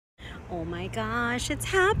Oh my gosh, it's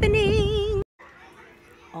happening!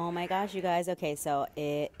 Oh my gosh, you guys. Okay, so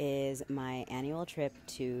it is my annual trip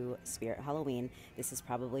to Spirit Halloween. This is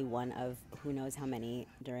probably one of who knows how many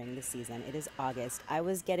during the season. It is August. I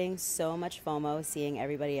was getting so much FOMO seeing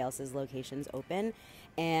everybody else's locations open.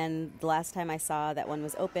 And the last time I saw that one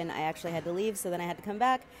was open, I actually had to leave, so then I had to come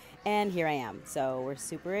back, and here I am. So we're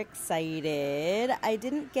super excited. I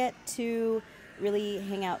didn't get to really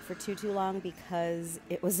hang out for too long because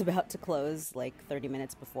it was about to close like 30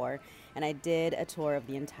 minutes before, and I did a tour of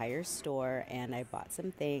the entire store and I bought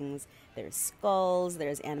some things. There's skulls,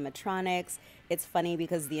 there's animatronics. It's funny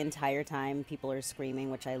because the entire time people are screaming,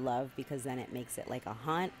 which I love because then it makes it like a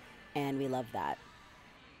haunt, and we love that.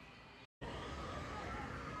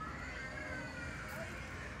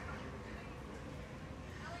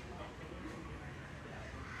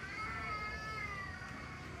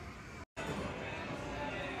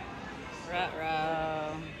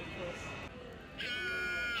 Ruh-roh.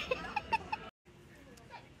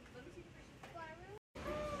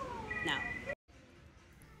 Now,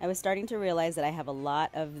 I was starting to realize that I have a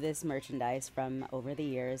lot of this merchandise from over the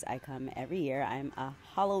years. I come every year. I'm a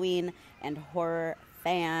Halloween and horror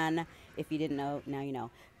fan. If you didn't know, now you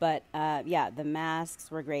know. But yeah, the masks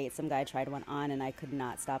were great. Some guy tried one on and I could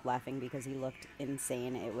not stop laughing because he looked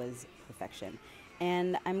insane. It was perfection.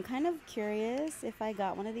 And I'm kind of curious if I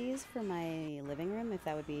got one of these for my living room, if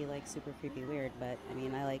that would be like super creepy weird. But I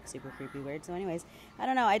mean, I like super creepy weird. So anyways, I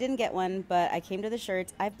don't know. I didn't get one, but I came to the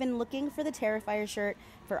shirts. I've been looking for the Terrifier shirt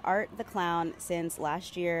for Art the Clown since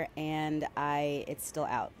last year, and it's still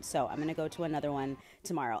out. So I'm going to go to another one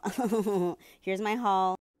tomorrow. Here's my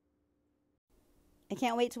haul. I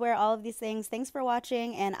can't wait to wear all of these things. Thanks for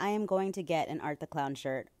watching, and I am going to get an Art the Clown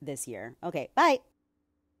shirt this year. Okay, bye.